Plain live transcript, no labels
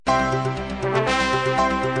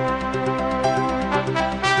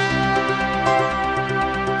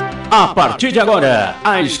A partir de agora,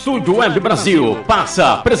 a Estúdio Web Brasil passa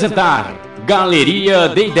a apresentar Galeria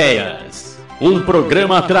de Ideias. Um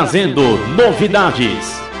programa trazendo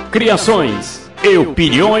novidades, criações e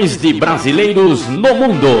opiniões de brasileiros no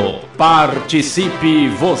mundo. Participe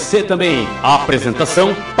você também.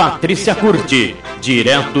 Apresentação Patrícia Curti,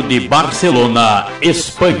 direto de Barcelona,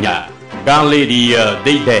 Espanha. Galeria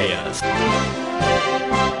de Ideias.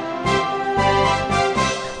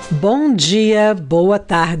 Bom dia, boa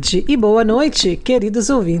tarde e boa noite,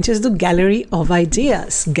 queridos ouvintes do Gallery of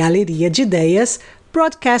Ideas, Galeria de Ideias,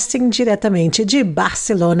 broadcasting diretamente de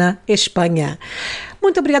Barcelona, Espanha.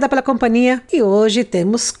 Muito obrigada pela companhia e hoje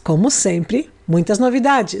temos, como sempre, muitas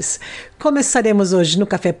novidades. Começaremos hoje no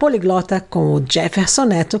Café Poliglota com o Jefferson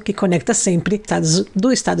Neto, que conecta sempre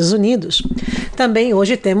dos Estados Unidos. Também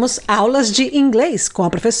hoje temos aulas de inglês com a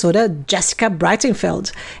professora Jessica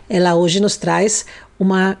Breitenfeld. Ela hoje nos traz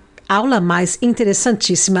uma aula mais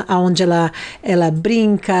interessantíssima, onde ela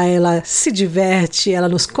brinca, ela se diverte, ela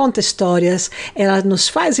nos conta histórias, ela nos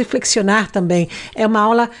faz reflexionar também. É uma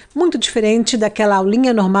aula muito diferente daquela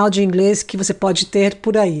aulinha normal de inglês que você pode ter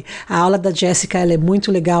por aí. A aula da Jessica ela é muito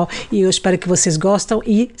legal e eu espero que vocês gostam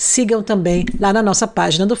e sigam também lá na nossa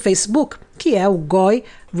página do Facebook, que é o GOI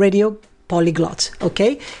Radio Polyglot,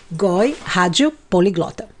 ok? GOI Rádio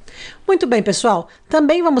Poliglota. Muito bem, pessoal.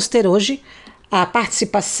 Também vamos ter hoje a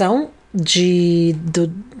participação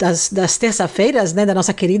das terça-feiras, né, da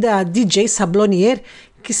nossa querida DJ Sablonier,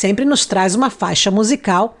 que sempre nos traz uma faixa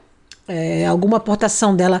musical, alguma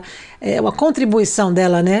aportação dela, uma contribuição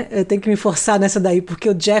dela, né? Eu tenho que me forçar nessa daí, porque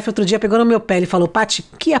o Jeff outro dia pegou no meu pé e falou: Paty,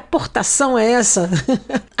 que aportação é essa?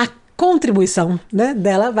 A contribuição, né,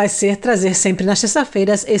 dela vai ser trazer sempre nas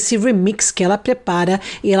terça-feiras esse remix que ela prepara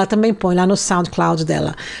e ela também põe lá no SoundCloud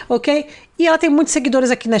dela, ok? E ela tem muitos seguidores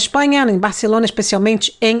aqui na Espanha, em Barcelona,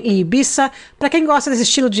 especialmente em Ibiza. Para quem gosta desse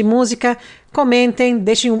estilo de música, comentem,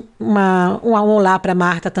 deixem um olá para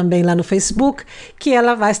Marta também lá no Facebook, que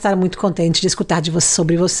ela vai estar muito contente de escutar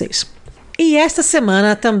sobre vocês. E esta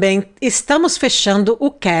semana também estamos fechando o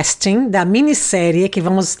casting da minissérie que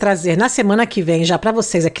vamos trazer na semana que vem já para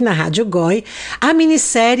vocês aqui na Rádio GOI, a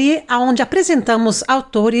minissérie onde apresentamos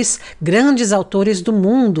grandes autores do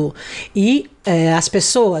mundo e as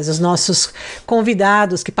pessoas, os nossos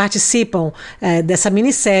convidados que participam dessa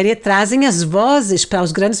minissérie trazem as vozes para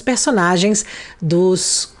os grandes personagens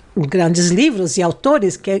dos grandes livros e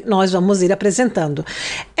autores que nós vamos ir apresentando.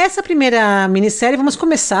 Essa primeira minissérie vamos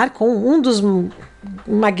começar com um dos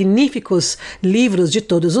magníficos livros de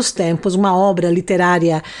todos os tempos, uma obra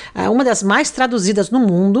literária, uma das mais traduzidas no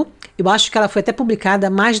mundo. Eu acho que ela foi até publicada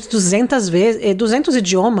mais de 200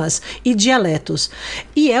 idiomas e dialetos.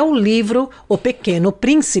 E é o livro O Pequeno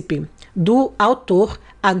Príncipe, do autor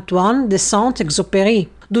Antoine de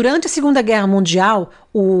Saint-Exupéry. Durante a Segunda Guerra Mundial,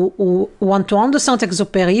 o Antoine de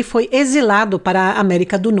Saint-Exupéry foi exilado para a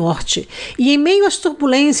América do Norte. E em meio às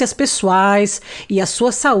turbulências pessoais e à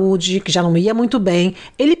sua saúde, que já não ia muito bem,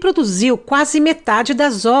 ele produziu quase metade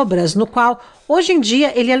das obras no qual hoje em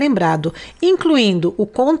dia ele é lembrado, incluindo O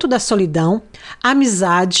Conto da Solidão,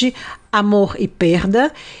 Amizade, Amor e Perda,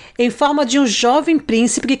 em forma de um jovem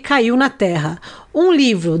príncipe que caiu na terra. Um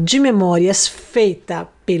livro de memórias feita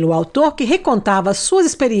pelo autor que recontava suas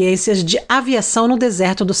experiências de aviação no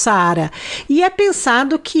deserto do Saara. E é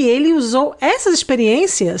pensado que ele usou essas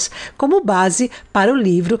experiências como base para o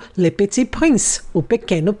livro Le Petit Prince, O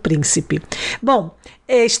Pequeno Príncipe. Bom,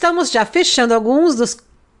 estamos já fechando alguns dos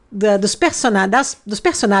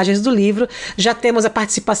personagens do livro. Já temos a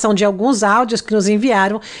participação de alguns áudios que nos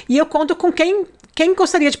enviaram e eu conto com quem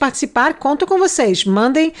gostaria de participar, conto com vocês.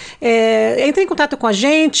 Mandem, entrem em contato com a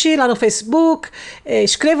gente lá no Facebook,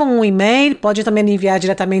 escrevam um e-mail, pode também enviar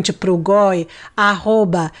diretamente para o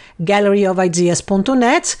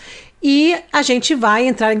goi@galleryofideas.net e a gente vai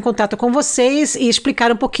entrar em contato com vocês e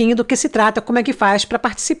explicar um pouquinho do que se trata, como é que faz para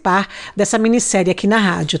participar dessa minissérie aqui na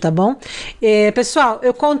rádio, tá bom? Pessoal,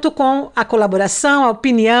 eu conto com a colaboração, a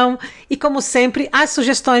opinião e, como sempre, as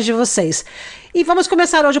sugestões de vocês. E vamos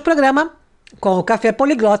começar hoje o programa com o Café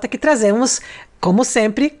Poliglota, que trazemos, como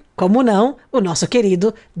sempre, como não, o nosso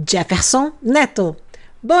querido Jefferson Neto.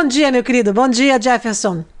 Bom dia, meu querido. Bom dia,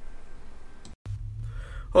 Jefferson.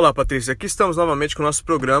 Olá, Patrícia. Aqui estamos novamente com o nosso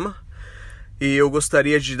programa e eu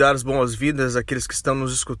gostaria de dar as boas-vindas àqueles que estão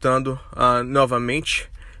nos escutando novamente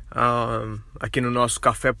aqui no nosso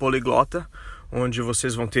Café Poliglota, onde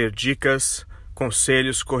vocês vão ter dicas,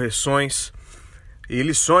 conselhos, correções e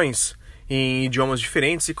lições em idiomas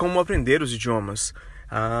diferentes e como aprender os idiomas.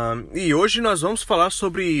 E hoje nós vamos falar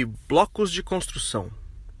sobre blocos de construção.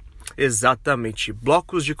 Exatamente,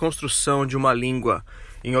 blocos de construção de uma língua.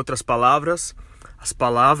 Em outras palavras, as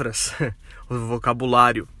palavras, o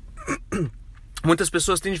vocabulário. Muitas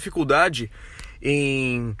pessoas têm dificuldade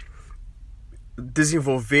em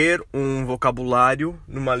desenvolver um vocabulário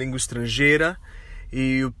numa língua estrangeira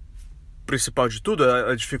e o principal de tudo,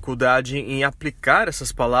 a dificuldade em aplicar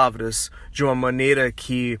essas palavras de uma maneira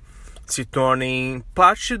que se tornem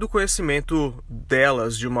parte do conhecimento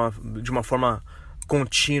delas de uma forma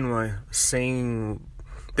contínua, sem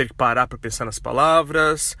ter que parar para pensar nas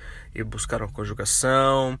palavras e buscar uma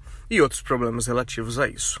conjugação e outros problemas relativos a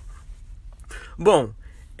isso. Bom,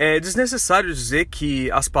 é desnecessário dizer que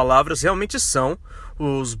as palavras realmente são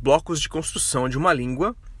os blocos de construção de uma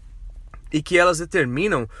língua e que elas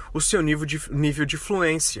determinam o seu nível de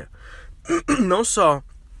fluência. Não só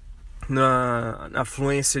na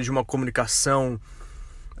fluência de uma comunicação,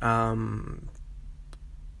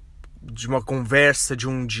 de uma conversa, de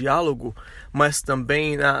um diálogo, mas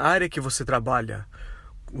também na área que você trabalha.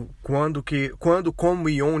 Quando, como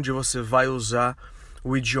e onde você vai usar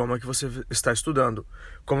o idioma que você está estudando.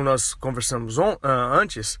 Como nós conversamos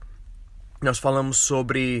antes, nós falamos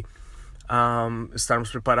sobre estarmos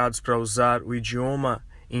preparados para usar o idioma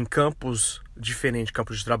em campos diferentes,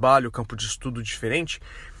 campo de trabalho, campo de estudo diferente.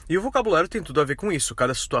 E o vocabulário tem tudo a ver com isso.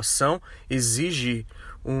 Cada situação exige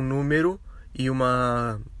um número e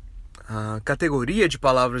uma categoria de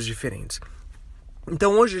palavras diferentes.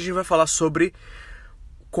 Então hoje a gente vai falar sobre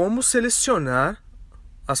como selecionar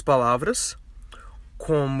as palavras,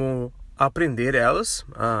 como aprender elas,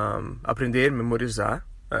 aprender, memorizar,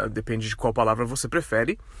 depende de qual palavra você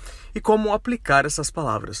prefere, e como aplicar essas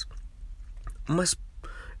palavras. Mas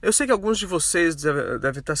eu sei que alguns de vocês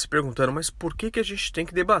devem estar se perguntando, mas por que a gente tem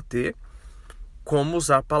que debater como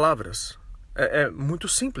usar palavras? É muito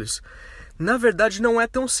simples. Na verdade, não é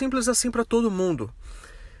tão simples assim para todo mundo.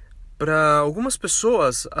 Para algumas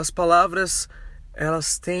pessoas, as palavras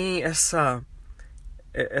elas têm essa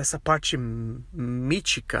parte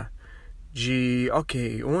mítica de,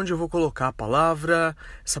 ok, onde eu vou colocar a palavra?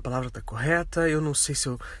 Essa palavra está correta, eu não sei se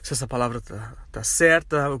essa palavra tá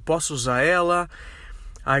certa, eu posso usar ela.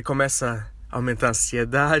 Aí começa a aumentar a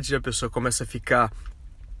ansiedade, a pessoa começa a ficar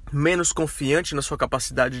menos confiante na sua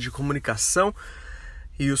capacidade de comunicação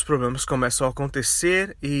e os problemas começam a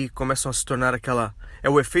acontecer e começam a se tornar é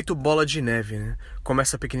o efeito bola de neve, né?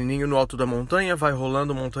 Começa pequenininho no alto da montanha, vai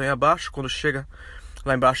rolando montanha abaixo, quando chega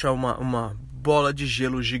lá embaixo é uma bola de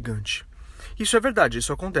gelo gigante. Isso é verdade,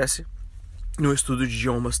 isso acontece no estudo de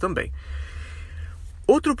idiomas também.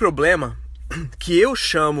 Outro problema que eu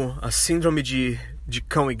chamo a síndrome de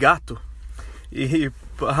cão e gato, e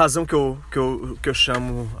a razão que eu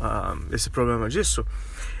chamo esse problema disso,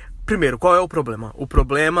 primeiro, qual é o problema? O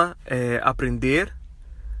problema é aprender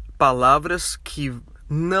palavras que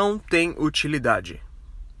não têm utilidade.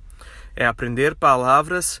 É aprender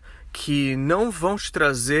palavras que não vão te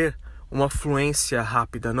trazer uma fluência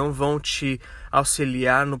rápida, não vão te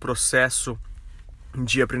auxiliar no processo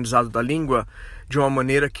de aprendizado da língua de uma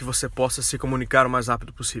maneira que você possa se comunicar o mais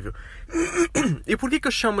rápido possível. E por que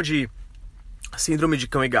eu chamo de síndrome de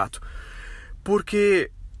cão e gato?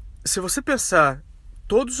 Porque se você pensar,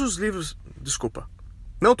 todos os livros,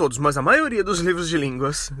 não todos, mas a maioria dos livros de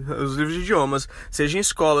línguas, os livros de idiomas, seja em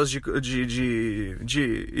escolas de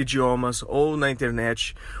idiomas, ou na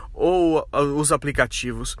internet, ou os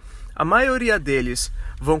aplicativos, a maioria deles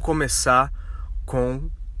vão começar com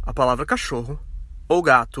a palavra cachorro, ou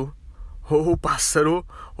gato, ou pássaro,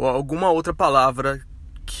 ou alguma outra palavra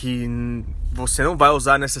que você não vai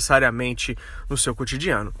usar necessariamente no seu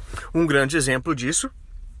cotidiano. Um grande exemplo disso,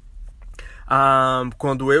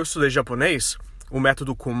 quando eu estudei japonês, o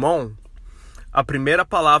método Kumon, a primeira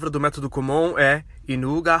palavra do método Kumon é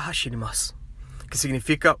Inu ga hashirimasu, que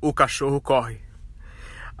significa o cachorro corre.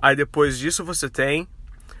 Aí depois disso você tem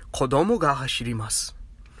Kodomo ga hashirimasu,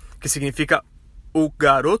 que significa o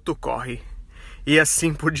garoto corre. E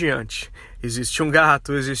assim por diante. Existe um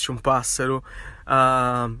gato, existe um pássaro.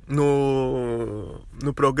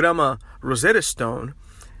 No programa Rosetta Stone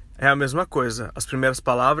é a mesma coisa. As primeiras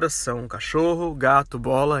palavras são cachorro, gato,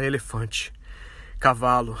 bola, elefante,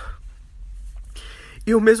 cavalo.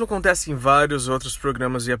 E o mesmo acontece em vários outros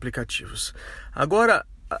programas e aplicativos. Agora,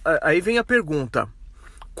 aí vem a pergunta.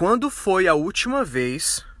 Quando foi a última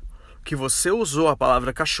vez que você usou a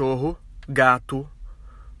palavra cachorro, gato,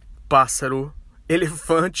 pássaro,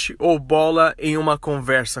 elefante ou bola em uma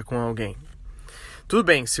conversa com alguém? Tudo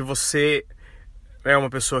bem, se você é uma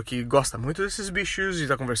pessoa que gosta muito desses bichos e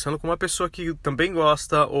está conversando com uma pessoa que também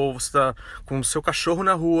gosta, ou você está com o seu cachorro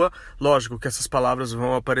na rua, lógico que essas palavras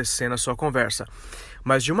vão aparecer na sua conversa.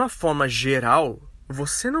 Mas de uma forma geral,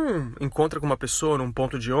 você não encontra com uma pessoa num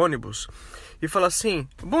ponto de ônibus e fala assim,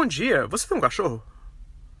 bom dia, você tem um cachorro?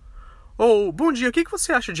 Ou, bom dia, o que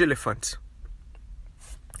você acha de elefantes?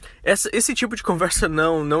 Esse tipo de conversa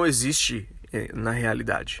não existe na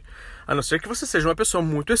realidade. A não ser que você seja uma pessoa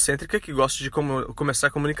muito excêntrica que goste de começar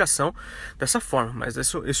a comunicação dessa forma. Mas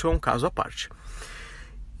isso é um caso à parte.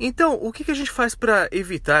 Então, o que a gente faz para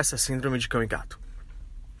evitar essa síndrome de cão e gato?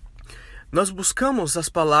 Nós buscamos as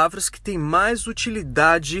palavras que têm mais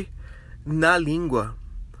utilidade na língua,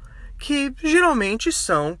 que geralmente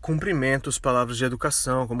são cumprimentos, palavras de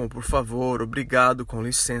educação, como por favor, obrigado, com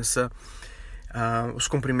licença, os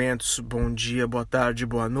cumprimentos, bom dia, boa tarde,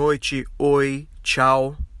 boa noite, oi,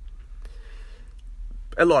 tchau.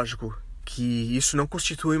 É lógico que isso não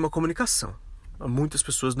constitui uma comunicação. Muitas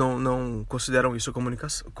pessoas não consideram isso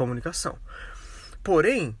comunicação.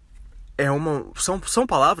 Porém, são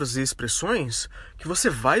palavras e expressões que você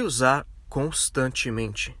vai usar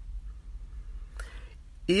constantemente.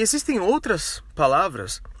 E existem outras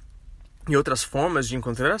palavras e outras formas de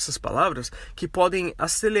encontrar essas palavras que podem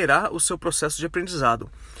acelerar o seu processo de aprendizado.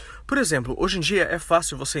 Por exemplo, hoje em dia é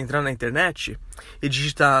fácil você entrar na internet e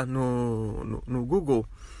digitar no Google,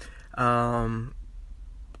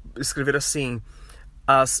 escrever assim,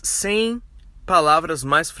 as 100 palavras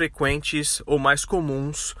mais frequentes ou mais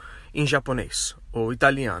comuns em japonês, ou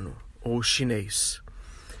italiano, ou chinês,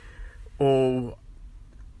 ou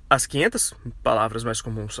as 500 palavras mais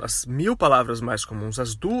comuns, as 1000 palavras mais comuns,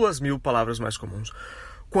 as 2000 palavras mais comuns.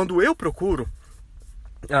 Quando eu procuro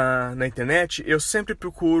na internet, eu sempre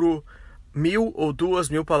procuro 1000 ou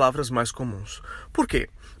 2000 palavras mais comuns. Por quê?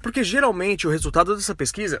 Porque geralmente o resultado dessa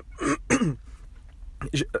pesquisa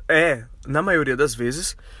é, na maioria das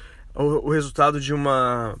vezes, o resultado de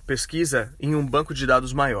uma pesquisa em um banco de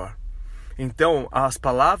dados maior. Então, as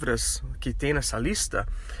palavras que tem nessa lista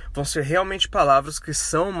vão ser realmente palavras que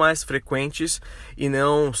são mais frequentes e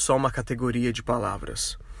não só uma categoria de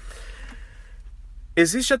palavras.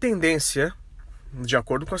 Existe a tendência, de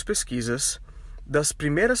acordo com as pesquisas, das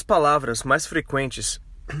primeiras palavras mais frequentes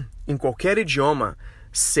em qualquer idioma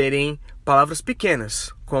serem palavras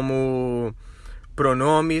pequenas, como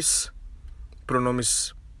pronomes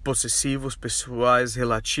possessivos, pessoais,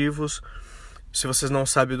 relativos. Se vocês não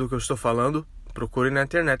sabem do que eu estou falando, procurem na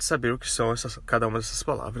internet saber o que são cada uma dessas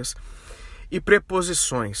palavras. E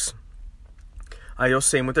preposições. Aí eu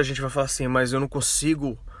sei, muita gente vai falar assim, mas eu não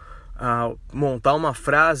consigo montar uma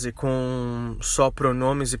frase com só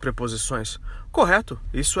pronomes e preposições. Correto,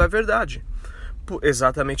 isso é verdade.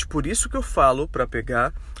 Exatamente por isso que eu falo para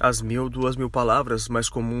pegar as 1000, 2000 palavras mais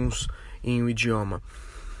comuns em um idioma.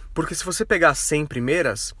 Porque se você pegar as 100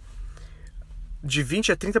 primeiras, de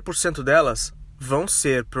 20 a 30% delas vão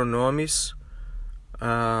ser pronomes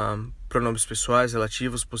pessoais,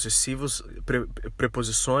 relativos, possessivos,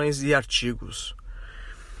 preposições e artigos.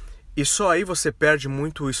 E só aí você perde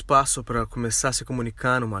muito espaço para começar a se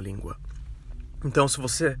comunicar numa língua. Então, se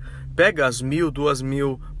você pega as 1000,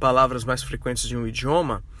 2000 palavras mais frequentes de um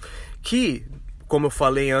idioma, que, como eu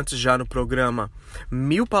falei antes já no programa,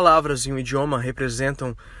 1000 palavras em um idioma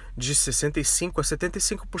representam de 65% a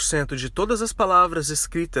 75% de todas as palavras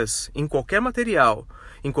escritas em qualquer material,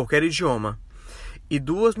 em qualquer idioma. E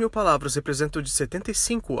 2000 palavras representam de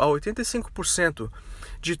 75% a 85%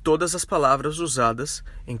 de todas as palavras usadas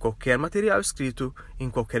em qualquer material escrito em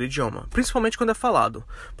qualquer idioma. Principalmente quando é falado.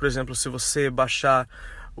 Por exemplo, se você baixar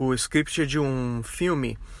o script de um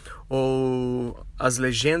filme ou as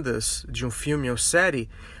legendas de um filme ou série,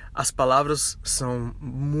 as palavras são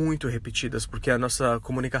muito repetidas, porque a nossa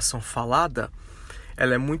comunicação falada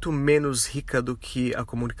ela é muito menos rica do que a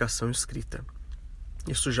comunicação escrita.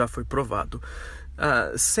 Isso já foi provado.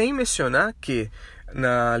 Sem mencionar que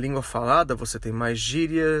na língua falada você tem mais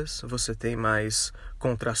gírias, você tem mais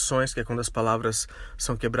contrações, que é quando as palavras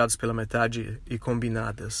são quebradas pela metade e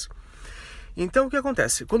combinadas. Então, o que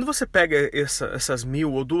acontece? Quando você pega essas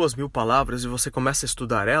 1000 ou 2000 palavras e você começa a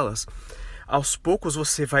estudar elas, aos poucos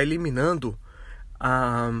você vai eliminando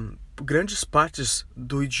grandes partes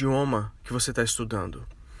do idioma que você está estudando.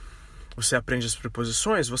 Você aprende as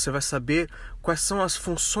preposições, você vai saber quais são as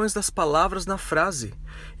funções das palavras na frase.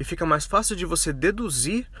 E fica mais fácil de você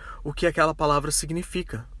deduzir o que aquela palavra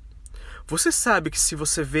significa. Você sabe que se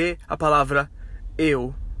você vê a palavra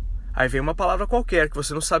eu, aí vem uma palavra qualquer que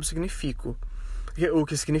você não sabe o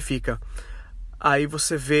que significa. Aí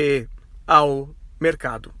você vê ao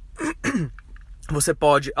mercado. Você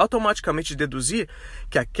pode automaticamente deduzir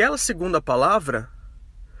que aquela segunda palavra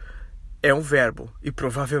é um verbo e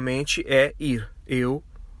provavelmente é ir. Eu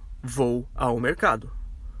vou ao mercado.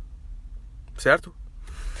 Certo?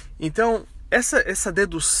 Então, essa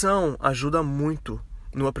dedução ajuda muito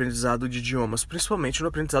no aprendizado de idiomas, principalmente no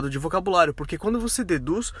aprendizado de vocabulário, porque quando você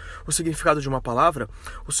deduz o significado de uma palavra,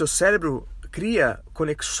 o seu cérebro cria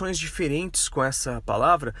conexões diferentes com essa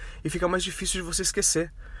palavra e fica mais difícil de você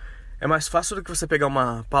esquecer. É mais fácil do que você pegar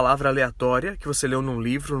uma palavra aleatória que você leu num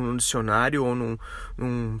livro, num dicionário ou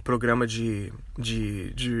num programa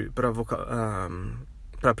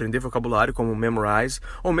para aprender vocabulário, como Memrise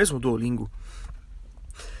ou mesmo Duolingo.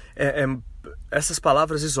 Essas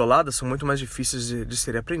palavras isoladas são muito mais difíceis de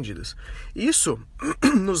serem aprendidas. Isso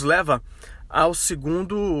nos leva ao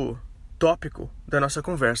segundo tópico da nossa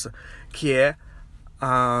conversa, que é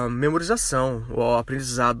a memorização ou o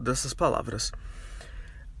aprendizado dessas palavras.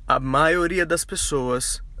 A maioria das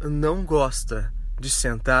pessoas não gosta de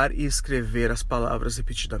sentar e escrever as palavras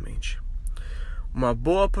repetidamente. Uma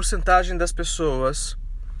boa porcentagem das pessoas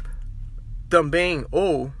também,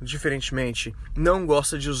 ou diferentemente, não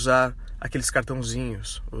gosta de usar aqueles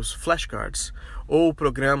cartãozinhos, os flashcards, ou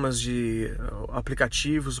programas de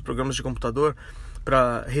aplicativos, programas de computador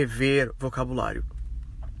para rever vocabulário.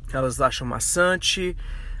 Elas acham maçante,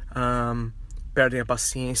 perdem a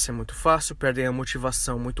paciência muito fácil, perdem a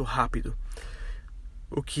motivação muito rápido.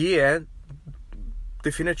 O que é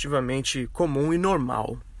definitivamente comum e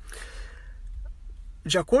normal.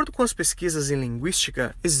 De acordo com as pesquisas em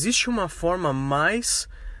linguística, existe uma forma mais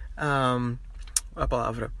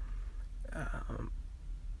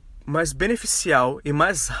mais beneficial e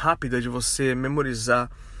mais rápida de você memorizar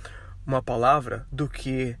uma palavra do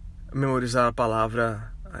que memorizar a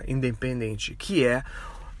palavra independente, que é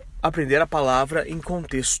aprender a palavra em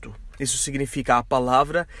contexto. Isso significa a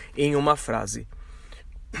palavra em uma frase.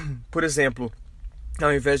 Por exemplo,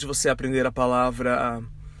 ao invés de você aprender a palavra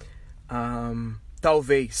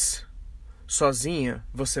talvez sozinha,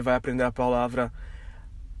 você vai aprender a palavra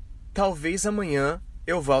talvez amanhã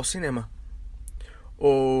eu vá ao cinema.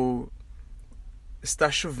 Ou está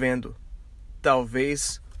chovendo,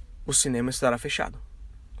 talvez o cinema estará fechado.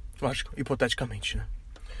 Lógico, hipoteticamente, né?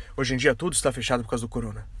 Hoje em dia tudo está fechado por causa do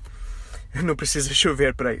corona. Não precisa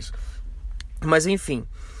chover para isso. Mas enfim,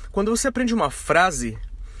 quando você aprende uma frase,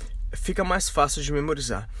 fica mais fácil de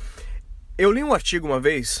memorizar. Eu li um artigo uma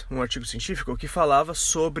vez, um artigo científico, que falava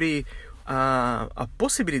sobre a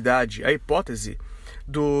possibilidade, a hipótese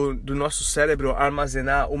do nosso cérebro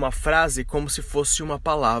armazenar uma frase como se fosse uma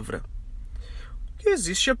palavra.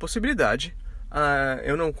 Existe a possibilidade.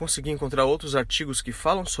 Eu não consegui encontrar outros artigos que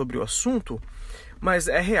falam sobre o assunto, mas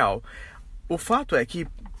é real. O fato é que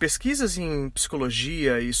pesquisas em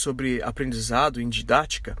psicologia e sobre aprendizado em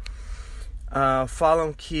didática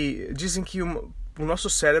dizem que o nosso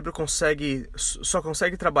cérebro só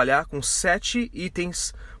consegue trabalhar com 7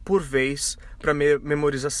 itens por vez para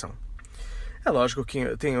memorização. É lógico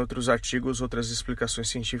que tem outros artigos, outras explicações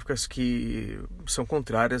científicas que são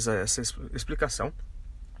contrárias a essa explicação.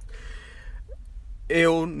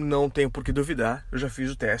 Eu não tenho por que duvidar, eu já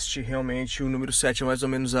fiz o teste, realmente o número 7 é mais ou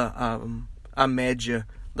menos a média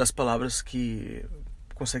das palavras que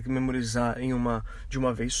consegue memorizar de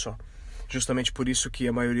uma vez só. Justamente por isso que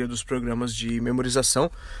a maioria dos programas de memorização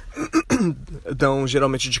dão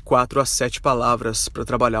geralmente de 4 a 7 palavras para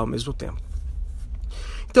trabalhar ao mesmo tempo.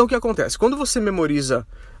 Então o que acontece? Quando você memoriza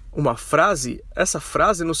uma frase, essa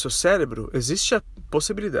frase no seu cérebro, existe a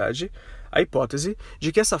possibilidade, a hipótese,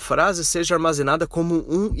 de que essa frase seja armazenada como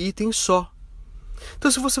um item só. Então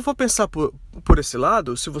se você for pensar por esse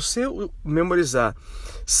lado, se você memorizar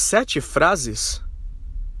 7 frases,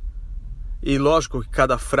 e lógico que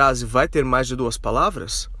cada frase vai ter mais de 2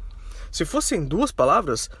 palavras, se fossem 2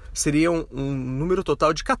 palavras, seriam um número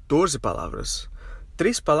total de 14 palavras.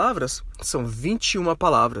 3 palavras são 21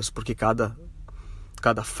 palavras, porque cada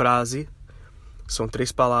frase são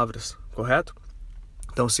 3 palavras, correto?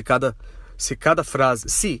 Então, se cada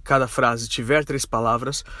frase tiver 3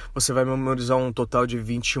 palavras, você vai memorizar um total de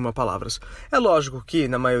 21 palavras. É lógico que,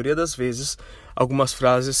 na maioria das vezes, algumas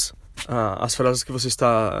frases, as frases que você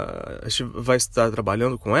vai estar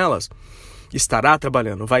trabalhando com elas, estará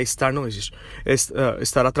trabalhando, vai estar não existe,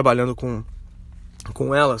 estará trabalhando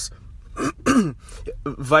com elas,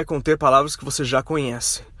 vai conter palavras que você já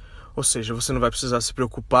conhece. Ou seja, você não vai precisar se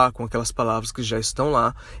preocupar com aquelas palavras que já estão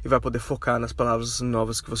lá e vai poder focar nas palavras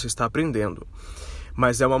novas que você está aprendendo.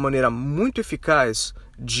 Mas é uma maneira muito eficaz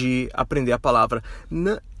de aprender a palavra.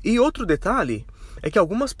 E outro detalhe é que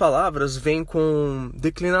algumas palavras vêm com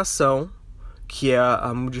declinação, que é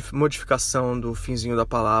a modificação do finzinho da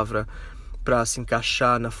palavra para se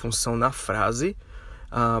encaixar na função na frase.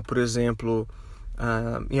 Por exemplo,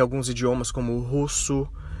 em alguns idiomas como o russo,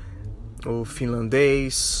 o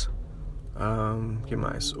finlandês, que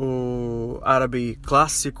mais? O árabe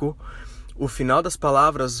clássico, o final das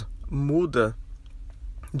palavras muda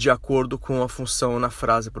de acordo com a função na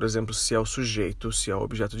frase, por exemplo, se é o sujeito, se é o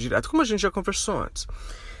objeto direto, como a gente já conversou antes.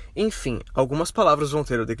 Enfim, algumas palavras vão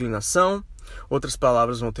ter a declinação, outras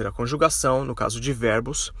palavras vão ter a conjugação, no caso de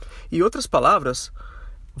verbos, e outras palavras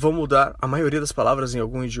vão mudar, a maioria das palavras em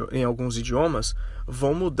alguns idiomas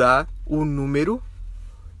vão mudar o número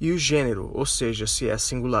e o gênero, ou seja, se é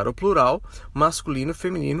singular ou plural, masculino,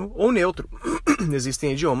 feminino ou neutro.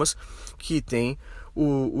 Existem idiomas que têm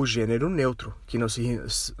o gênero neutro, que não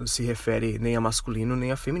se refere nem a masculino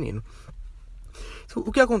nem a feminino. Então,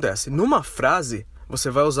 o que acontece? Numa frase, você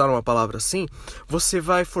vai usar uma palavra assim, você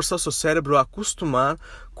vai forçar o seu cérebro a acostumar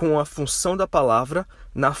com a função da palavra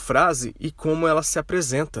na frase e como ela se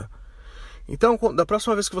apresenta. Então, da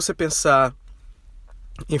próxima vez que você pensar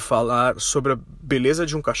em falar sobre a beleza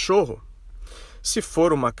de um cachorro, se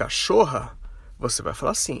for uma cachorra, você vai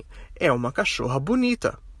falar assim, é uma cachorra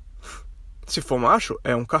bonita. Se for macho,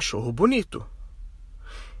 é um cachorro bonito.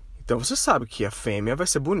 Então você sabe que a fêmea vai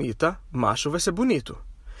ser bonita, macho vai ser bonito.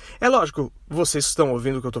 É lógico, vocês estão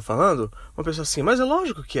ouvindo o que eu estou falando, vão pensar assim, mas é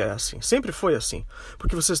lógico que é assim, sempre foi assim,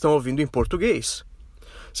 porque vocês estão ouvindo em português.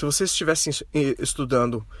 Se vocês estivessem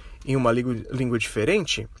estudando em uma língua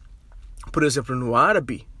diferente, por exemplo, no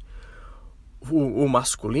árabe, o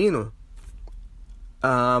masculino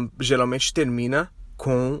geralmente termina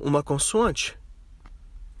com uma consoante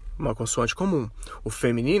comum. O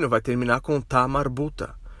feminino vai terminar com tá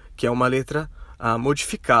marbuta, que é uma letra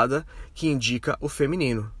modificada que indica o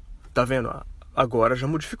feminino. Tá vendo? Agora já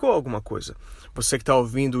modificou alguma coisa. Você que está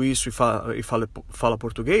ouvindo isso e fala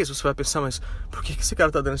português, você vai pensar, mas por que esse cara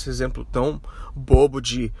está dando esse exemplo tão bobo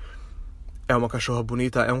de é uma cachorra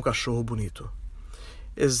bonita, é um cachorro bonito?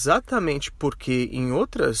 Exatamente porque em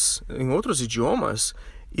outros idiomas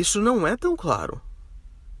isso não é tão claro.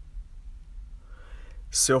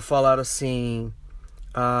 Se eu falar assim,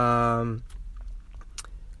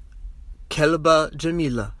 Kelba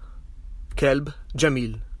Jamila, Kelb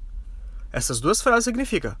Jamil, essas duas frases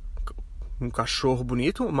significam um cachorro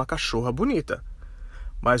bonito, uma cachorra bonita.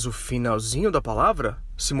 Mas o finalzinho da palavra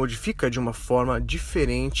se modifica de uma forma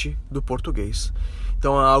diferente do português.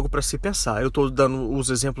 Então é algo para se pensar. Eu estou dando os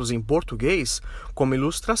exemplos em português como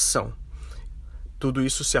ilustração. Tudo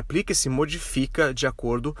isso se aplica e se modifica de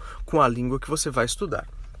acordo com a língua que você vai estudar.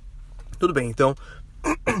 Tudo bem, então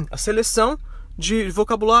a seleção de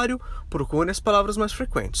vocabulário, procure as palavras mais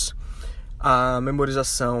frequentes. A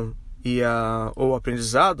memorização ou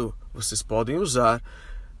aprendizado, vocês podem usar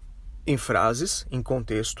em frases, em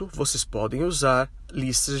contexto, vocês podem usar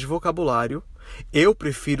listas de vocabulário. Eu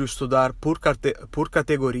prefiro estudar por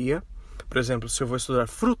categoria. Por exemplo, se eu vou estudar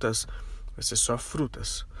frutas, vai ser só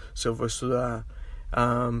frutas. Se eu vou estudar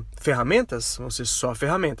ferramentas, vão ser só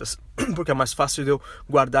ferramentas, porque é mais fácil de eu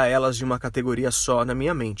guardar elas de uma categoria só na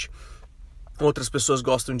minha mente. Outras pessoas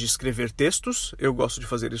gostam de escrever textos, eu gosto de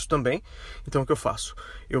fazer isso também. Então o que eu faço?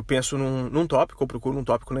 Eu penso num tópico, eu procuro um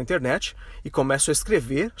tópico na internet e começo a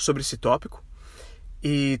escrever sobre esse tópico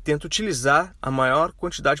e tento utilizar a maior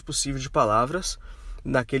quantidade possível de palavras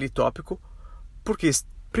naquele tópico, porque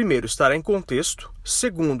primeiro, estará em contexto.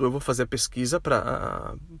 Segundo, eu vou fazer a pesquisa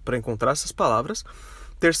para encontrar essas palavras.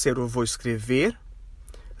 Terceiro, eu vou escrever,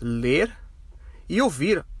 ler e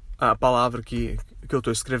ouvir a palavra que eu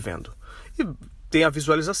estou escrevendo. E tem a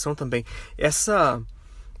visualização também. Essa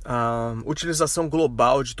utilização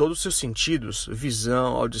global de todos os seus sentidos,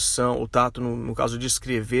 visão, audição, o tato, no caso de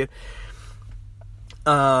escrever,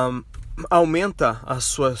 aumenta a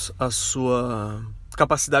sua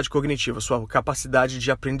capacidade cognitiva, sua capacidade de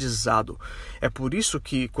aprendizado. É por isso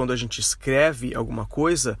que quando a gente escreve alguma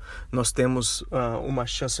coisa, nós temos uma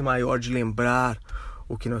chance maior de lembrar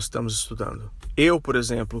o que nós estamos estudando. Eu, por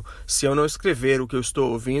exemplo, se eu não escrever o que eu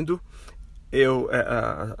estou ouvindo,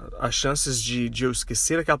 as chances de eu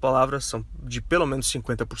esquecer aquela palavra são de pelo menos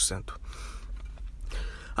 50%.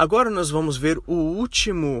 Agora nós vamos ver o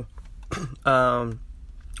último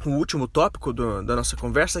tópico da nossa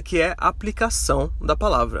conversa, que é a aplicação da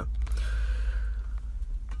palavra.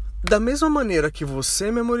 Da mesma maneira que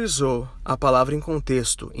você memorizou a palavra em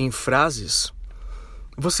contexto, em frases,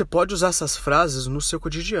 você pode usar essas frases no seu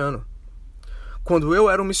cotidiano. Quando eu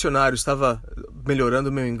era um missionário, estava melhorando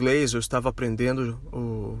o meu inglês, eu estava aprendendo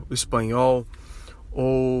o espanhol,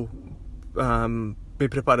 ou me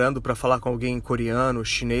preparando para falar com alguém coreano,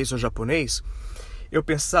 chinês ou japonês, eu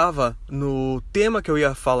pensava no tema que eu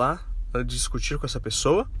ia falar, discutir com essa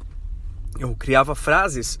pessoa. Eu criava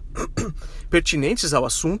frases pertinentes ao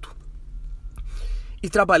assunto e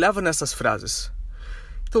trabalhava nessas frases.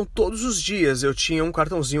 Então, todos os dias eu tinha um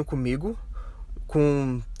cartãozinho comigo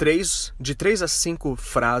com de 3 a 5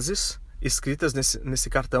 frases escritas nesse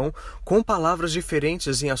cartão com palavras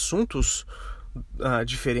diferentes em assuntos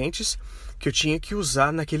diferentes que eu tinha que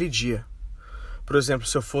usar naquele dia. Por exemplo,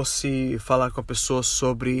 se eu fosse falar com a pessoa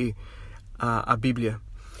sobre a Bíblia,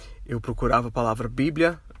 eu procurava a palavra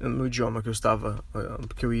Bíblia no idioma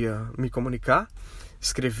que eu ia me comunicar,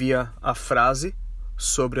 escrevia a frase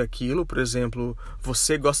sobre aquilo, por exemplo,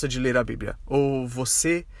 você gosta de ler a Bíblia, ou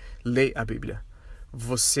você lê a Bíblia,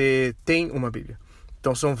 você tem uma Bíblia.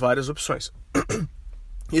 Então são várias opções.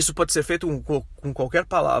 Isso pode ser feito com qualquer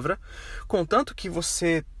palavra, contanto que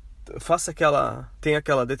você tenha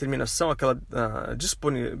aquela determinação, aquela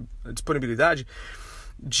disponibilidade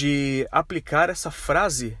de aplicar essa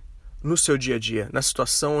frase no seu dia a dia, na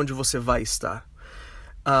situação onde você vai estar.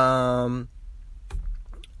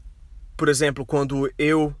 Por exemplo, quando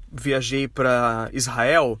eu viajei para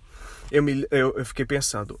Israel, eu fiquei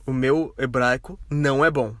pensando, o meu hebraico não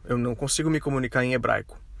é bom, eu não consigo me comunicar em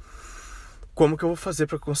hebraico. Como que eu vou fazer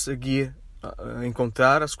para conseguir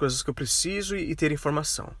encontrar as coisas que eu preciso e ter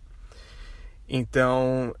informação?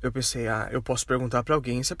 Então eu pensei, eu posso perguntar para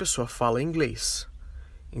alguém se a pessoa fala inglês.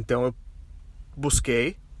 Então eu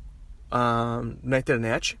busquei na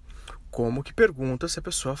internet como que pergunta se a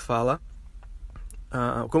pessoa fala...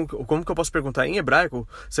 como que eu posso perguntar em hebraico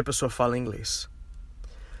se a pessoa fala inglês?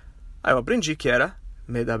 Aí eu aprendi que era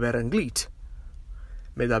Medaber Anglit.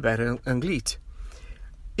 Medaber Anglit.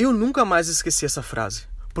 Eu nunca mais esqueci essa frase,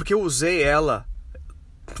 porque eu usei ela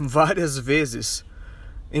várias vezes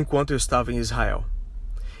enquanto eu estava em Israel.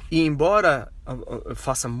 E embora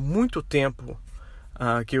faça muito tempo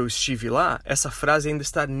que eu estive lá, essa frase ainda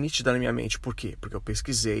está nítida na minha mente. Por quê? Porque eu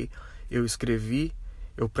pesquisei, eu escrevi,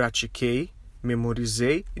 eu pratiquei,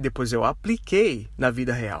 memorizei e depois eu apliquei na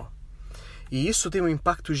vida real. E isso tem um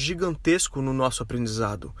impacto gigantesco no nosso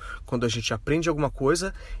aprendizado. Quando a gente aprende alguma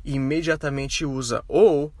coisa e imediatamente usa,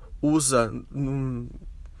 ou usa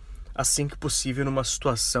assim que possível numa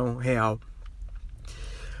situação real.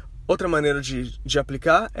 Outra maneira de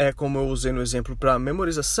aplicar é, como eu usei no exemplo para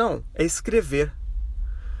memorização, é escrever.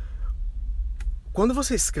 Quando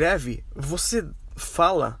você escreve, você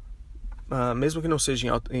fala, mesmo que não seja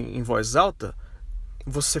em voz alta,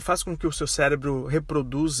 você faz com que o seu cérebro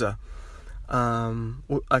reproduza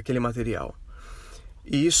aquele material.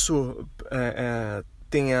 E isso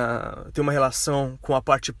tem uma relação com a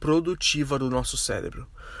parte produtiva do nosso cérebro.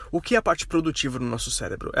 O que é a parte produtiva do nosso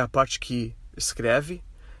cérebro? É a parte que escreve,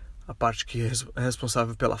 a parte que é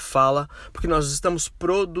responsável pela fala, porque nós estamos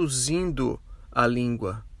produzindo a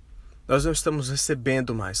língua. Nós não estamos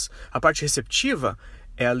recebendo mais. A parte receptiva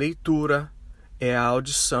é a leitura, é a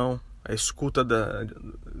audição, a escuta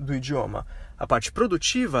do idioma. A parte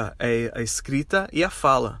produtiva é a escrita e a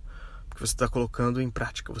fala, porque você está colocando em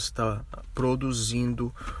prática, você está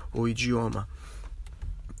produzindo o idioma.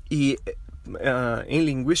 E em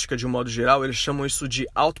linguística, de um modo geral, eles chamam isso de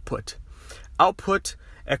output. Output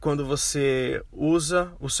é quando você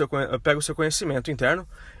pega o seu conhecimento interno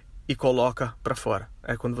e coloca para fora.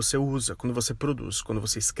 É quando você usa, quando você produz, quando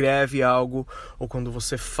você escreve algo ou quando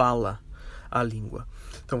você fala a língua.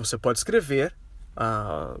 Então você pode escrever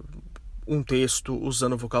um texto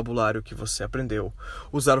usando o vocabulário que você aprendeu,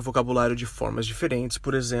 usar o vocabulário de formas diferentes,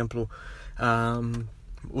 por exemplo,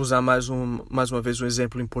 usar mais uma vez um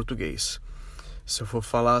exemplo em português. Se eu for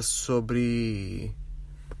falar sobre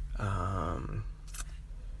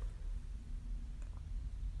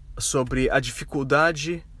a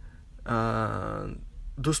dificuldade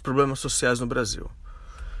dos problemas sociais no Brasil,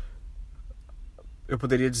 eu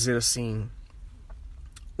poderia dizer assim: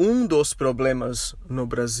 um dos problemas no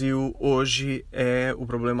Brasil hoje é o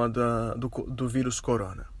problema do vírus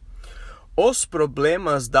corona. Os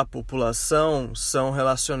problemas da população são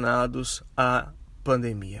relacionados à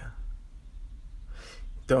pandemia.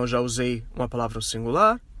 Então eu já usei uma palavra no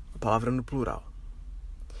singular, uma palavra no plural.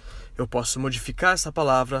 Eu posso modificar essa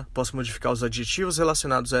palavra, posso modificar os adjetivos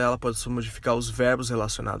relacionados a ela, posso modificar os verbos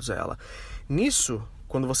relacionados a ela. Nisso,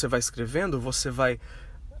 quando você vai escrevendo, você vai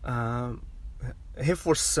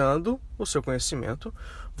reforçando o seu conhecimento,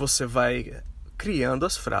 você vai criando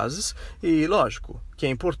as frases e, lógico, que é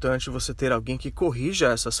importante você ter alguém que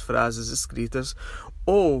corrija essas frases escritas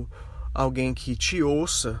ou alguém que te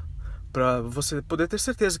ouça para você poder ter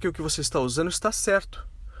certeza que o que você está usando está certo.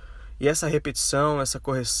 E essa repetição, essa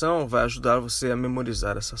correção vai ajudar você a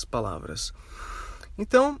memorizar essas palavras.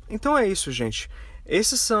 Então é isso, gente.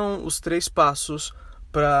 Esses são os 3 passos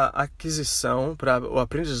para a aquisição, para o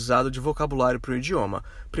aprendizado de vocabulário para o idioma.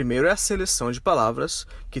 Primeiro é a seleção de palavras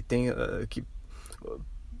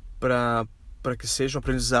para que seja um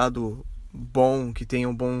aprendizado bom, que tenha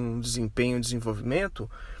um bom desempenho e desenvolvimento.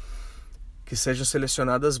 que sejam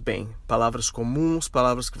selecionadas bem. Palavras comuns,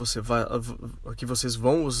 palavras que vocês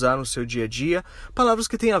vão usar no seu dia a dia, palavras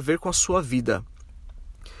que têm a ver com a sua vida.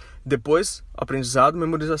 Depois, aprendizado,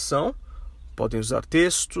 memorização, podem usar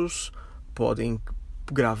textos, podem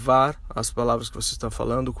gravar as palavras que vocês estão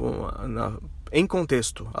falando em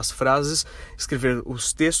contexto, as frases, escrever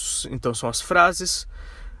os textos, então são as frases,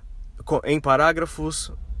 em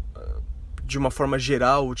parágrafos, de uma forma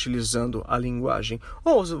geral, utilizando a linguagem.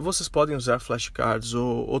 Ou vocês podem usar flashcards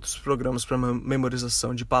ou outros programas para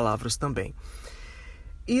memorização de palavras também.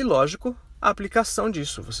 E, lógico, a aplicação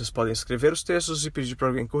disso. Vocês podem escrever os textos e pedir para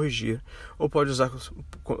alguém corrigir, ou pode usar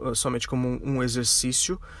somente como um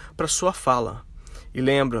exercício para sua fala. E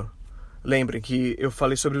lembrem que eu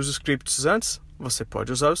falei sobre os scripts antes. Você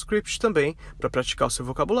pode usar o script também para praticar o seu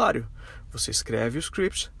vocabulário. Você escreve o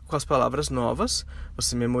script com as palavras novas,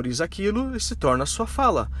 você memoriza aquilo e se torna a sua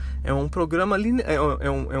fala. É um programa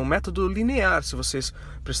é um método linear. Se vocês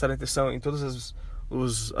prestarem atenção em todas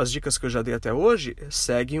as dicas que eu já dei até hoje,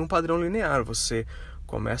 seguem um padrão linear. Você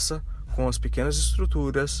começa com as pequenas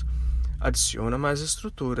estruturas, adiciona mais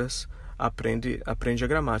estruturas, aprende a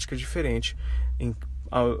gramática diferente,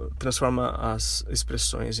 transforma as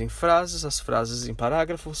expressões em frases, as frases em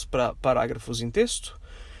parágrafos, parágrafos em texto.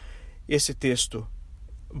 Esse texto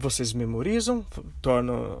vocês memorizam,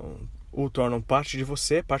 tornam parte de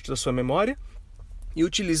você, parte da sua memória, e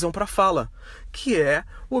utilizam para fala, que é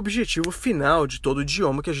o objetivo final de todo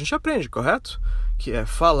idioma que a gente aprende, correto? Que é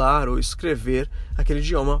falar ou escrever aquele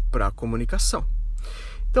idioma para comunicação.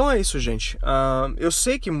 Então é isso, gente. Eu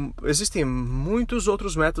sei que existem muitos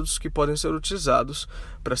outros métodos que podem ser utilizados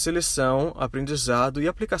para seleção, aprendizado e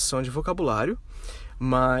aplicação de vocabulário,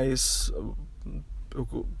 mas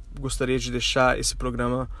eu gostaria de deixar esse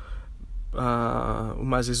programa o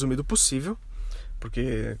mais resumido possível,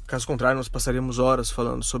 porque, caso contrário, nós passaríamos horas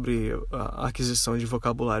falando sobre a aquisição de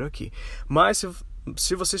vocabulário aqui. Mas,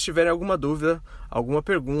 se vocês tiverem alguma dúvida, alguma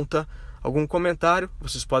pergunta, algum comentário,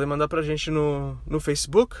 vocês podem mandar para a gente no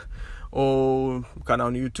Facebook ou no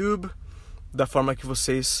canal no YouTube, da forma que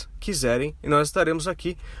vocês quiserem, e nós estaremos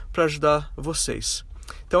aqui para ajudar vocês.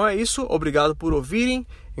 Então é isso, obrigado por ouvirem,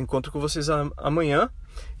 encontro com vocês amanhã,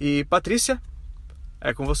 e Patrícia,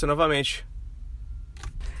 é com você novamente.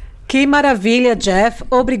 Que maravilha, Jeff,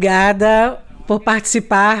 obrigada por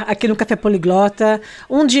participar aqui no Café Poliglota,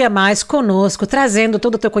 um dia mais conosco, trazendo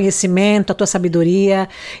todo o teu conhecimento, a tua sabedoria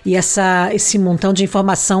e esse montão de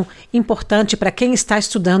informação importante para quem está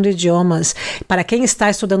estudando idiomas, para quem está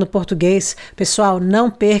estudando português. Pessoal, não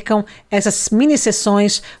percam essas mini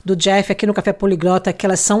sessões do Jeff aqui no Café Poliglota, que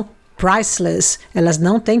elas são priceless, elas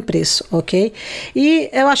não têm preço, ok? E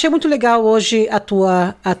eu achei muito legal hoje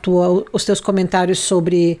os teus comentários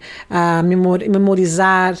sobre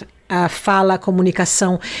memorizar a fala, a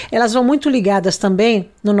comunicação. Elas vão muito ligadas também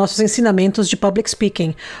nos nossos ensinamentos de public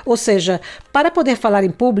speaking. Ou seja, para poder falar em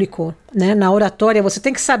público, né, na oratória, você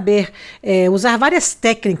tem que saber usar várias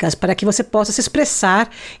técnicas para que você possa se expressar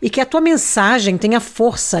e que a tua mensagem tenha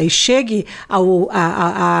força e chegue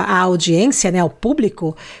à audiência, né, ao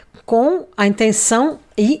público, com a intenção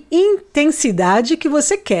e intensidade que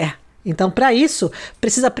você quer. Então, para isso,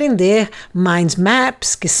 precisa aprender mind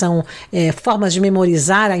maps, que são formas de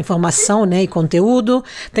memorizar a informação, né, e conteúdo.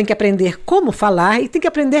 Tem que aprender como falar e tem que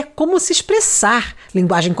aprender como se expressar,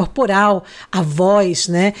 linguagem corporal, a voz,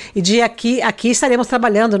 né? E aqui estaremos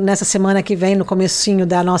trabalhando nessa semana que vem, no comecinho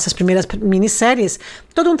das nossas primeiras minisséries,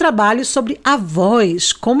 todo um trabalho sobre a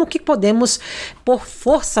voz, como que podemos pôr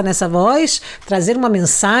força nessa voz, trazer uma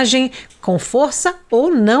mensagem com força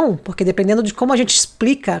ou não, porque dependendo de como a gente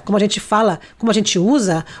explica, como a gente fala, como a gente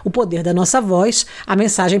usa o poder da nossa voz, a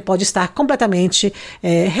mensagem pode estar completamente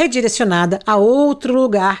redirecionada a outro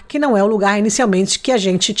lugar, que não é o lugar inicialmente que a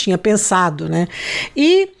gente tinha pensado, né?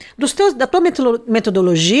 E da tua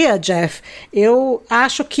metodologia, Jeff, eu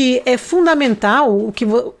acho que é fundamental,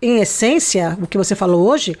 em essência, o que você falou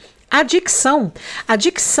hoje, a dicção. A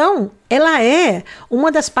dicção, ela é uma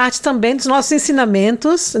das partes também dos nossos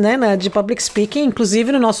ensinamentos, né, de public speaking, inclusive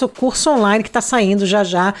no nosso curso online que está saindo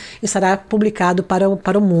já estará publicado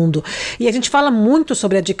para o mundo. E a gente fala muito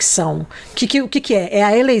sobre a dicção. O que é? É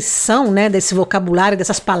a eleição, né, desse vocabulário,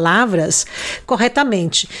 dessas palavras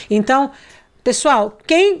corretamente. Então, pessoal,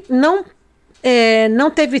 quem não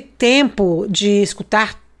teve tempo de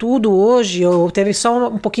escutar tudo hoje, ou teve só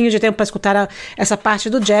um pouquinho de tempo para escutar essa parte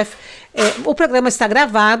do Jeff, o programa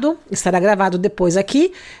estará gravado depois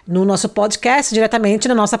aqui no nosso podcast, diretamente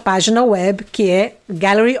na nossa página web, que é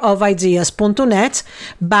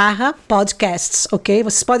galleryofideas.net/podcasts, ok?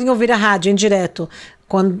 Vocês podem ouvir a rádio em direto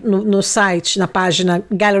no site, na página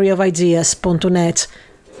galleryofideas.net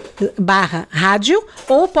galeriaofideias.net/rádio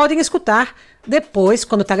ou podem escutar depois,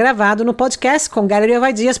 quando está gravado, no podcast com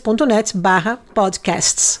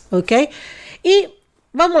galeriaofideias.net/podcasts, ok? E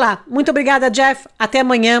vamos lá. Muito obrigada, Jeff. Até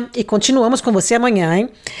amanhã e continuamos com você amanhã,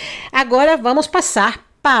 hein? Agora vamos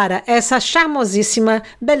passar para essa charmosíssima,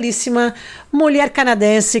 belíssima mulher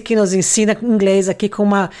canadense que nos ensina inglês aqui com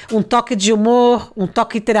um toque de humor, um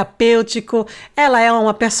toque terapêutico. Ela é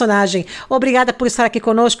uma personagem. Obrigada por estar aqui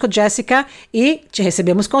conosco, Jessica, e te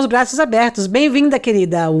recebemos com os braços abertos. Bem-vinda,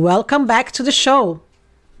 querida. Welcome back to the show.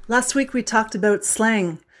 Last week we talked about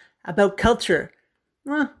slang, about culture.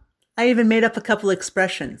 I even made up a couple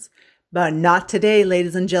expressions. But not today,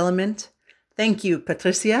 ladies and gentlemen. Thank you,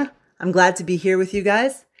 Patricia. I'm glad to be here with you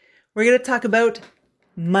guys. We're going to talk about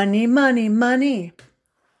money, money, money.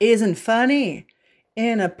 Isn't funny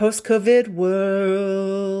in a post-COVID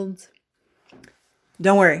world.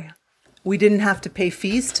 Don't worry. We didn't have to pay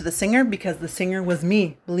fees to the singer because the singer was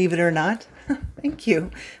me, believe it or not. Thank you.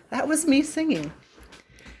 That was me singing.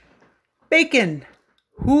 Bacon.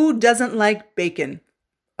 Who doesn't like bacon?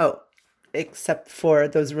 Oh, except for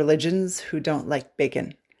those religions who don't like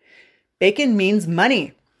bacon. Bacon means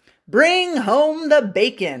money. Bring home the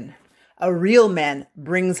bacon. A real man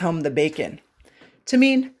brings home the bacon. To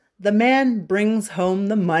mean the man brings home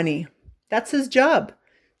the money. That's his job.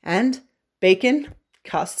 And bacon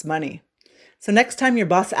costs money. So next time your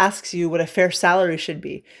boss asks you what a fair salary should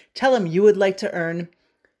be, tell him you would like to earn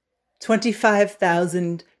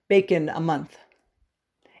 25,000 bacon a month.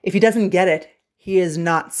 If he doesn't get it, he is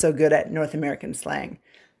not so good at North American slang.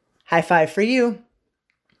 High five for you.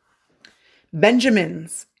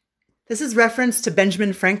 Benjamins. This is reference to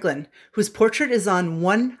Benjamin Franklin, whose portrait is on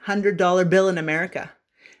 $100 bill in America.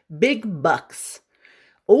 Big bucks.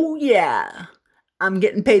 Oh yeah, I'm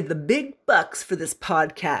getting paid the big bucks for this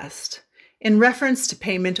podcast, in reference to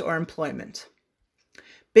payment or employment.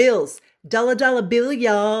 Bills. Dollar dollar bill,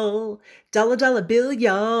 y'all. Dollar dollar bill,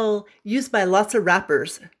 y'all. Used by lots of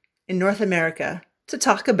rappers in North America to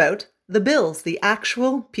talk about the bills, the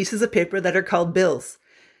actual pieces of paper that are called bills.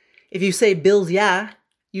 If you say bills, yeah,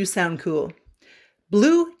 you sound cool.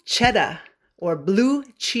 Blue cheddar or blue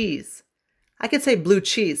cheese. I could say blue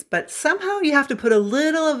cheese, but somehow you have to put a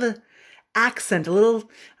little of an accent, a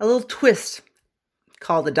little twist,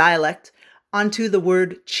 called a dialect, onto the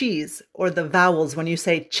word cheese or the vowels when you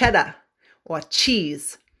say cheddar or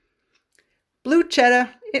cheese. Blue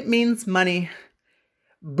cheddar, it means money.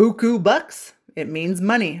 Buku bucks, it means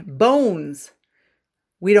money. Bones.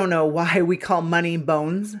 We don't know why we call money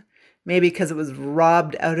bones. Maybe because it was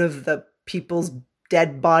robbed out of the people's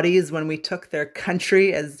dead bodies when we took their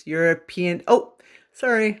country as European. Oh,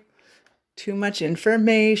 sorry. Too much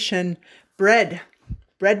information. Bread.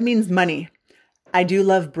 Bread means money. I do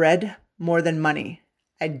love bread more than money.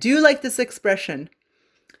 I do like this expression.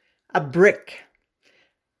 A brick.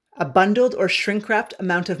 A bundled or shrink-wrapped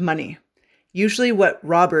amount of money. Usually what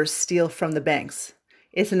robbers steal from the banks.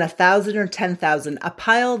 It's in 1,000 or 10,000. A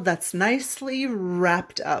pile that's nicely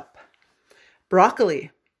wrapped up.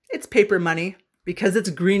 Broccoli. It's paper money because it's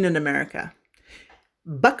green in America.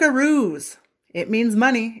 Buckaroos. It means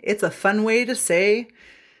money. It's a fun way to say.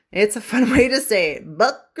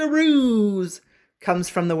 Buckaroos comes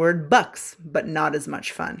from the word bucks, but not as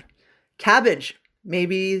much fun. Cabbage.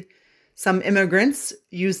 Maybe some immigrants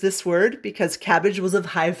use this word because cabbage was of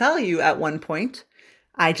high value at one point.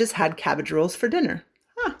 I just had cabbage rolls for dinner.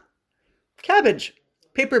 Cabbage.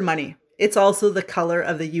 Paper money. It's also the color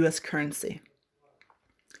of the U.S. currency.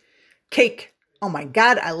 Cake. Oh my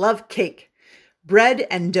God, I love cake. Bread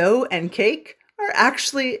and dough and cake are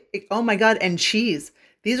actually, oh my God, and cheese.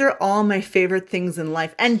 These are all my favorite things in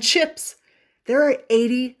life. And chips. There are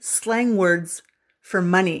 80 slang words for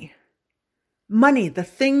money. Money, the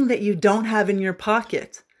thing that you don't have in your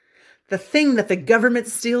pocket. The thing that the government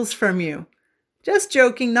steals from you. Just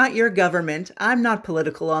joking, not your government. I'm not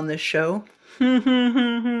political on this show.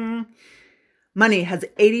 Money has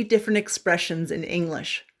 80 different expressions in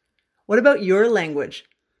English. What about your language?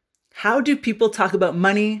 How do people talk about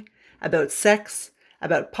money, about sex,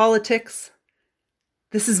 about politics?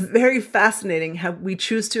 This is very fascinating how we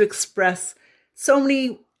choose to express so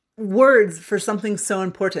many words for something so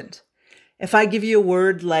important. If I give you a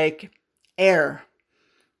word like air,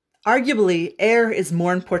 arguably air is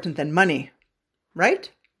more important than money,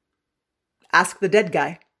 right? Ask the dead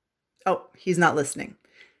guy. Oh, he's not listening.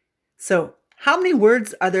 So, how many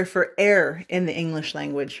words are there for air in the English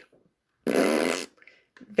language?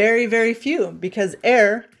 Very, very few, because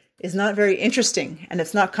air is not very interesting and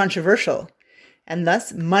it's not controversial. And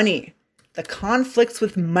thus, money, the conflicts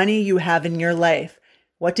with money you have in your life.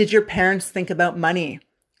 What did your parents think about money?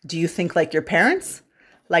 Do you think like your parents?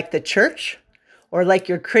 Like the church? Or like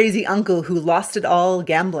your crazy uncle who lost it all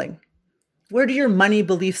gambling? Where do your money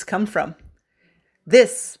beliefs come from?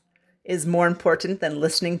 This is more important than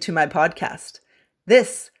listening to my podcast.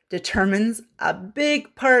 This determines a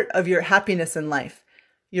big part of your happiness in life.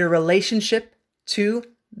 Your relationship to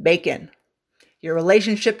bacon. Your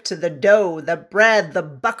relationship to the dough, the bread, the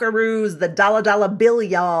buckaroos, the dollar bill,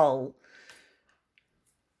 y'all.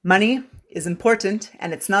 Money is important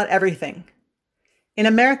and it's not everything. In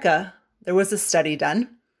America, there was a study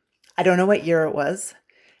done. I don't know what year it was.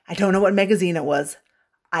 I don't know what magazine it was.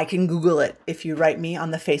 I can Google it if you write me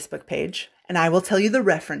on the Facebook page, and I will tell you the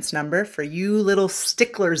reference number for you little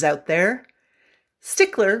sticklers out there.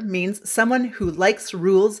 Stickler means someone who likes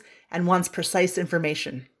rules and wants precise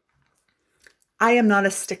information. I am not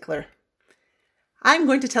a stickler. I'm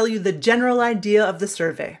going to tell you the general idea of the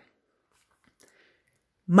survey.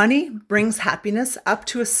 Money brings happiness up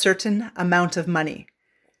to a certain amount of money.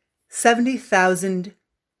 $70,000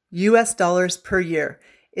 US per year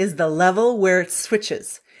is the level where it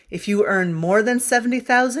switches. If you earn more than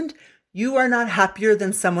 $70,000, you are not happier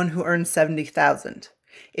than someone who earns $70,000.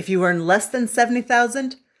 If you earn less than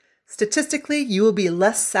 $70,000, statistically, you will be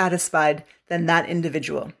less satisfied than that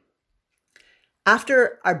individual.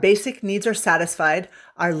 After our basic needs are satisfied,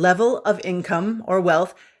 our level of income or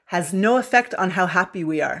wealth has no effect on how happy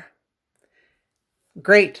we are.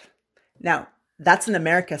 Great. Now, that's in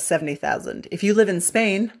America, $70,000. If you live in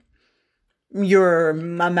Spain, your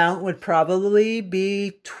amount would probably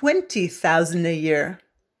be $20,000 a year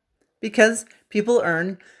because people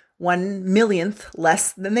earn 1/1,000,000th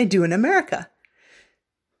less than they do in America.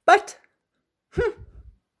 But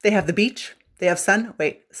they have the beach, they have sun.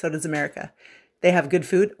 Wait, so does America. They have good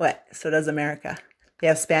food. What? So does America. They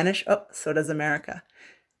have Spanish. Oh, so does America.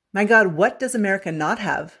 My God, what does America not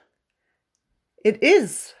have? It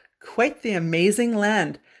is quite the amazing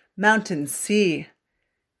land. Mountain, sea.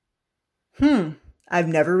 I've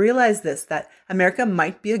never realized this, that America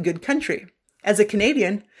might be a good country. As a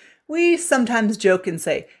Canadian, we sometimes joke and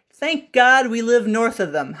say, thank God we live north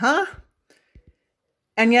of them, huh?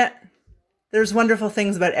 And yet, there's wonderful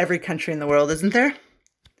things about every country in the world, isn't there?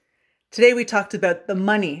 Today we talked about the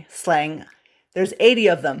money slang. There's 80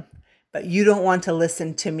 of them, but you don't want to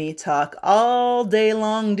listen to me talk all day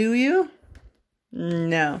long, do you?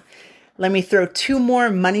 No. Let me throw 2 more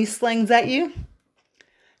money slangs at you.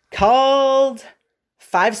 Called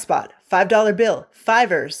 5-spot, $5 bill,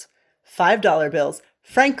 fivers, $5 bills,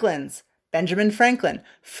 Franklins, Benjamin Franklin,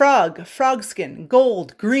 frog, frogskin,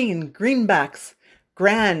 gold, green, greenbacks,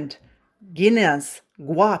 grand, guineas,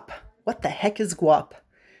 guap. What the heck is guap?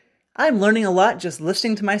 I'm learning a lot just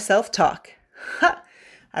listening to myself talk. Ha!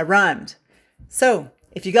 I rhymed. So,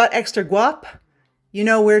 if you got extra guap, you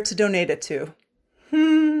know where to donate it to.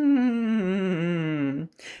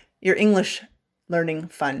 Your English Learning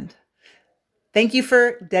Fund. Thank you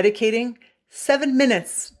for dedicating 7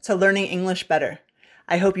 minutes to learning English better.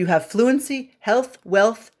 I hope you have fluency, health,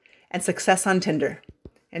 wealth, and success on Tinder.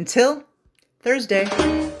 Until Thursday.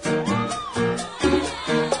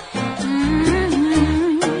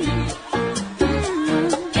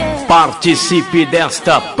 Participe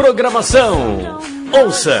desta programação.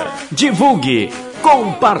 Ouça, divulgue,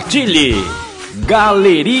 compartilhe.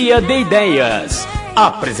 Galeria de Ideias.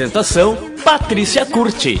 Apresentação Patrícia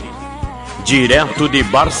Curti. Direto de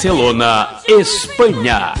Barcelona,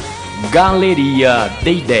 Espanha. Galeria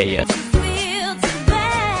de Ideias.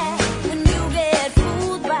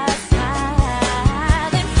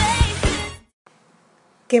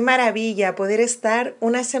 Qué maravilla poder estar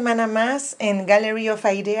una semana más en Gallery of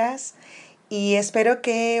Ideas y espero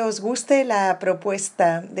que os guste la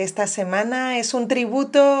propuesta de esta semana. Es un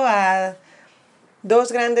tributo a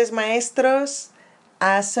 2 grandes maestros,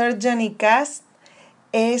 a Surgeon y Cast.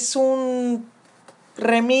 Es un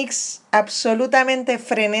remix absolutamente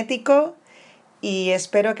frenético y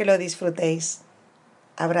espero que lo disfrutéis.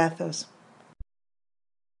 Abrazos.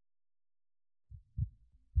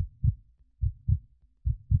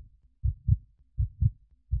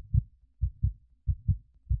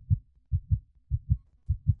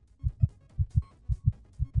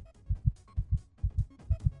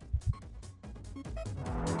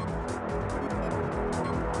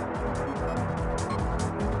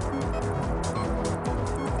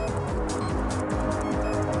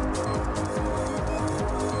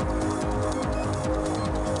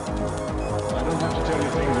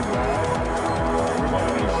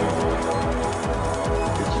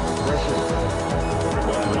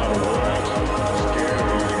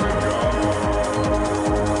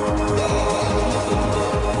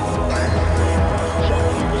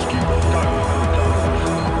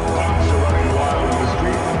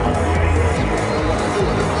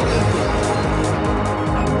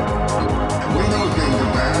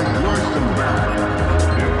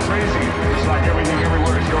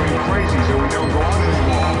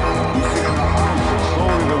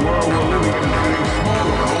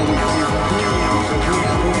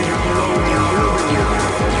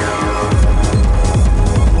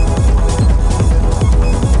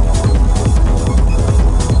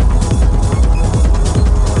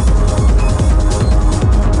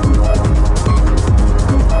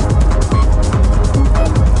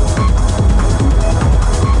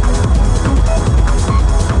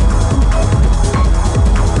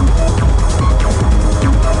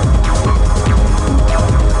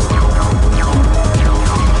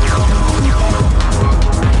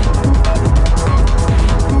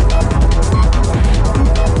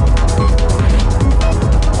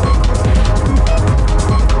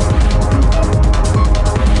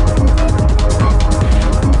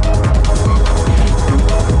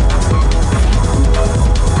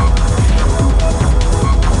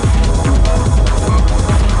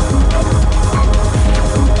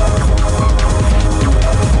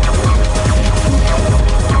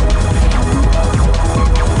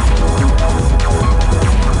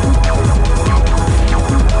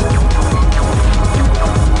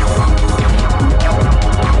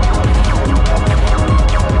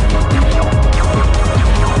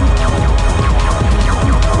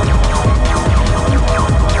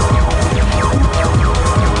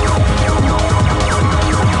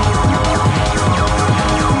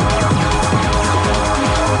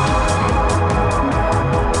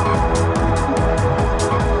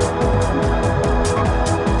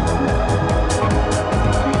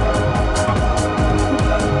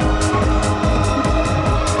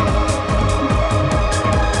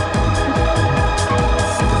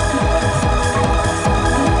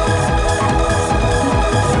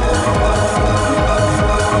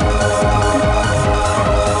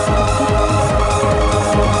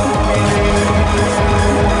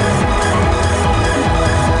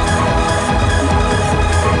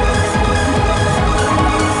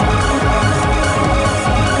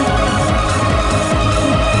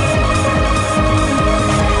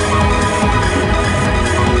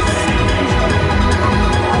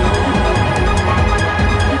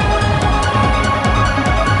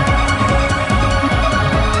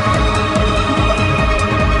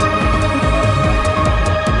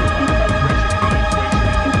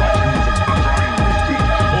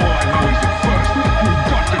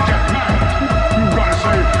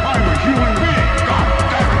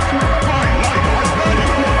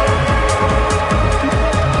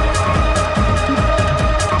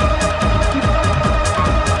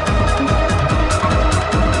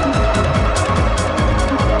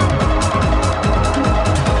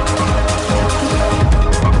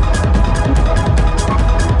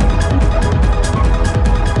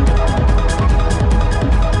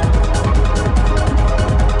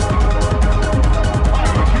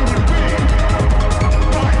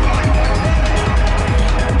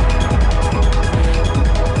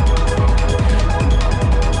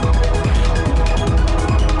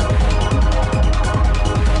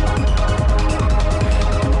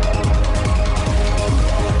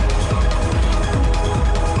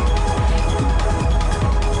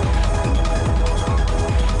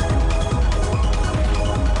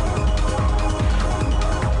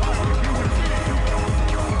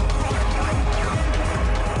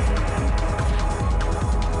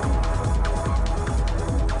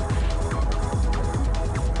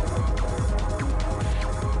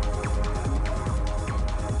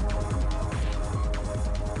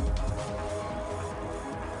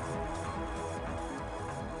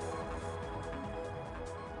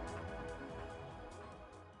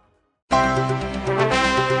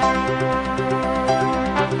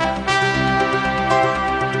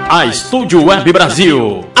 A Estúdio Web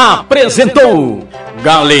Brasil apresentou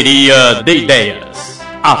Galeria de Ideias.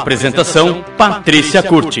 Apresentação Patrícia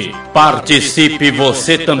Curti. Participe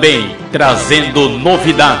você também, trazendo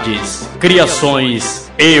novidades,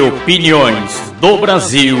 criações e opiniões do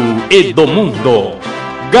Brasil e do mundo.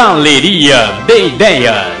 Galeria de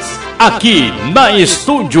Ideias, aqui na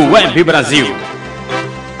Estúdio Web Brasil.